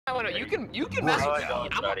You can mess with me.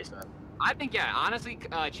 I think yeah. Honestly,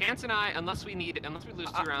 Chance and I, unless we lose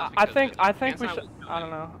 2 rounds. I think we should. I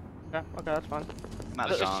don't know. Yeah. Okay, that's fine.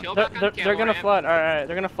 Let's just chill back on the They're gonna flood. All right.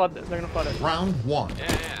 They're gonna flood it. Round 1.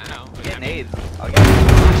 Yeah, I know. Get nades. I'll get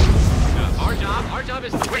Our job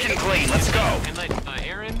is to quick and clean. Let's go. And let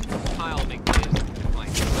Aaron, Kyle make plays.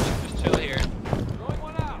 Like, just chill here. Throwing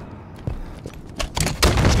one out.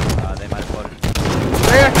 They might have flooded.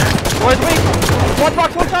 There. Boys, weak. One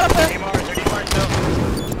box, one shot up there. DMR still.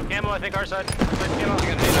 No camo, I think our side. Camo.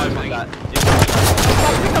 You got me.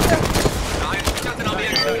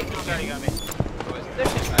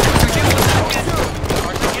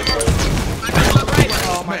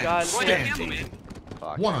 Oh my god.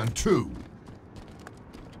 1 on 2.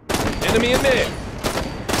 Enemy in mid.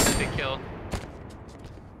 Big kill.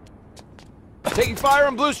 Taking fire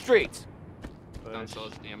on blue streets.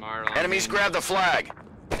 Enemies grab the flag.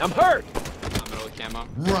 I'm hurt. Camo.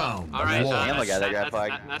 Round Alright,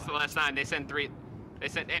 that's the last time. They sent 3. I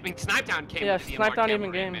mean, Snipetown came. Yeah, with the Snipetown DMR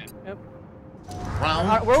even game. man. Yep.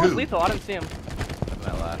 Round Where was 2. Lethal? I didn't see him.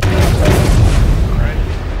 Alright.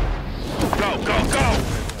 Go.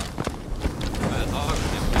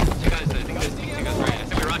 You guys right. I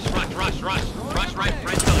said we rush right.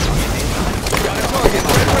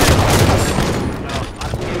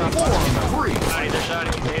 They're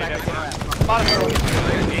shooting.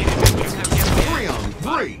 3 on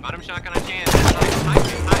 3. Bottom shotgun on Chance. It's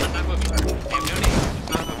not moving. Damn, no name. It's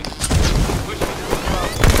not moving. Push me.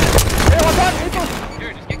 Hey, what's up, Lethal?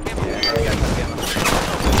 Here, just get camo.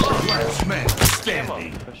 Last man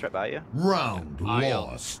standing. Push right by you. Round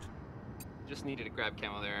lost. Just needed to grab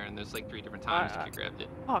camo there, and there's like 3 different times you grabbed it.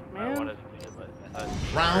 Fuck, man.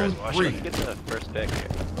 Round 3. Get the first pick. We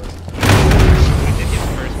did get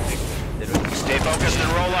the first pick. Stay focused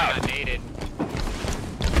and roll out. Got naded.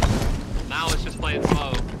 Now let's just play it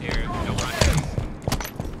slow. Here, no rush.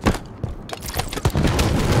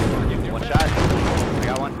 One shot. I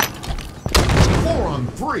got one. 4 on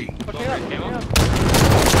 3.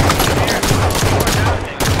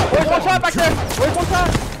 Where's one shot back there? Where's one shot?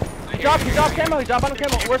 He dropped camo. He dropped on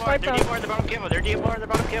camo. Where's Snipe down? They're DMR in the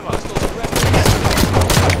bottom camo.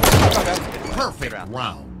 Perfect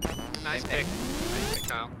round. Nice pick,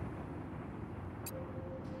 Kyle.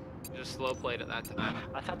 Just slow played at that time.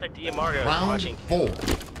 I thought the DMR was Round watching. 4.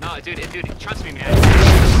 No, dude, trust me, man.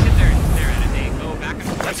 Sit there and stare at it. They go back and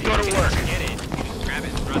forth. Let's go to work. Get it. You just grab it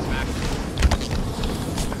and thrust back.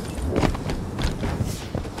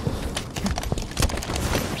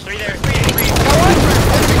 There's 3 there. 3.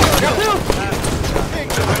 Got 2!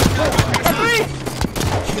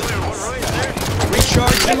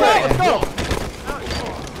 Recharge. Let's go!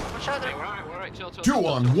 We're alright, chill. 2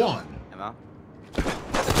 on 1. Ammo.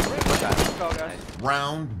 Let's go, guys.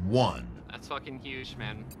 Round 1. That's fucking huge,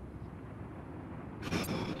 man.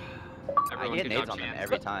 I get nades on them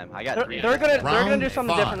every time. I got 3. They're gonna do Round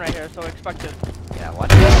something 5. different right here, so expect it. Yeah,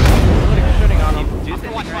 watch it. Literally shooting on them.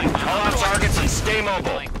 Call out targets and stay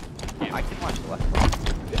mobile. I can watch the left.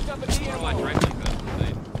 Watch right back up.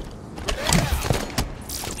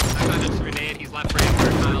 I got this grenade. He's left right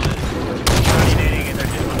where Kyle is.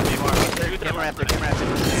 Camera after. I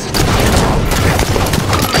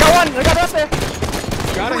got one! I got up there!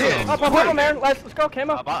 Got a hit. Up, man. Let's go,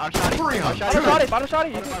 camo. I'm shotty. 3 on 2. Bottom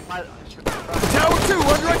shotty. Tower 2,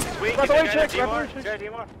 one right. Wait, Grab the get way check, grab the way DMR. check.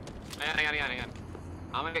 DMR. Hang on.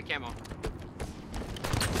 I'm gonna get camo.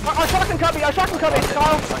 I shot him, Cubby. Kyle.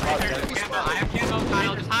 I have camo.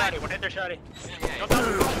 Kyle, just hide. One hit their shotty. Yeah.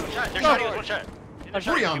 Their shotty was 1 shot.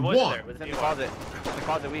 3 on 1. Within the closet. The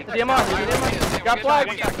closet weak. DMR. Got flag.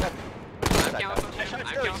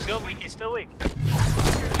 He's still weak.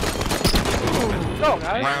 Go,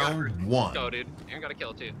 guys. Round 1. Go, dude. Aaron got a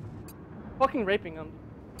kill, too. Fucking raping him.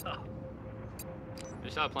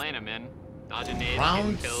 Just not playing him, man. Dodging nades,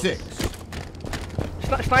 Round getting kills. 6.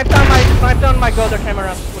 Snipe down my go there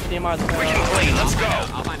camera with DMR. Quick and clean, let's go.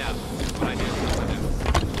 I'll find out what I do.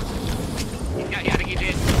 Yeah, I think he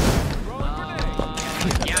did.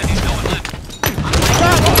 Yeah, dude, no one left.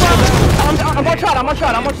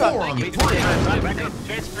 I'm one shot. 4 on 3.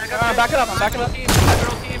 Back it up.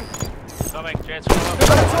 Coming, transfer.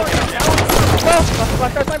 Go.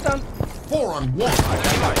 Snipe down. 4 on 1.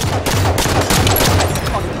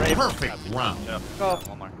 Fucking rape. Perfect round. Go.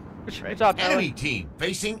 One more. Good job, Tyler. Enemy team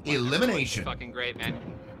facing elimination. Fucking great, man.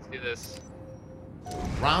 Let's do this.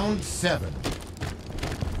 Round 7.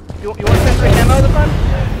 You want to send 3 ammo this time?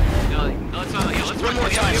 No, let's not. Yeah, let's One more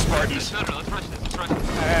time, Spartans. No, let's rush this. Alright.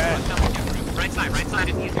 Right side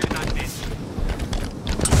is easier to dodge nades.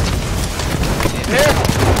 Here.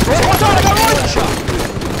 One shot. I got one.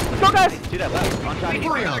 Go. Go, guys. Two that left. One shot.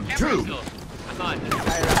 Three on two. I'm on.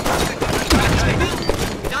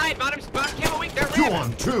 Died. Bottom camo weak. They're Two red.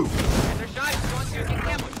 on two. And they're shot.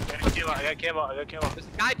 Going to get camo. I got camo. There's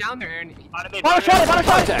a guy down there and Bottom shot.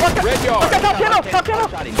 Contact. Red yard. Top camo. Top camo. One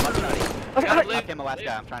shotty. Okay, Gotta okay. live. Top camo last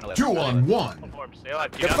guy. I'm trying to live. Two on one.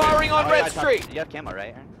 They're firing on Red Street. You have camo,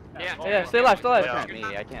 right? Yeah, stay alive, stay alive. Yeah.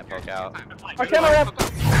 Me, I can't poke out. Our camo ramp.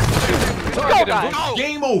 Target guys. him. Go.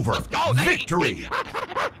 Game over. Go. Victory.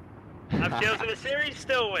 I'm kills in the series,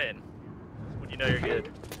 still win. When you know you're good.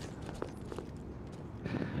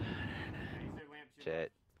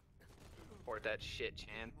 Shit. Report that shit,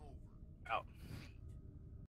 Chan. Out.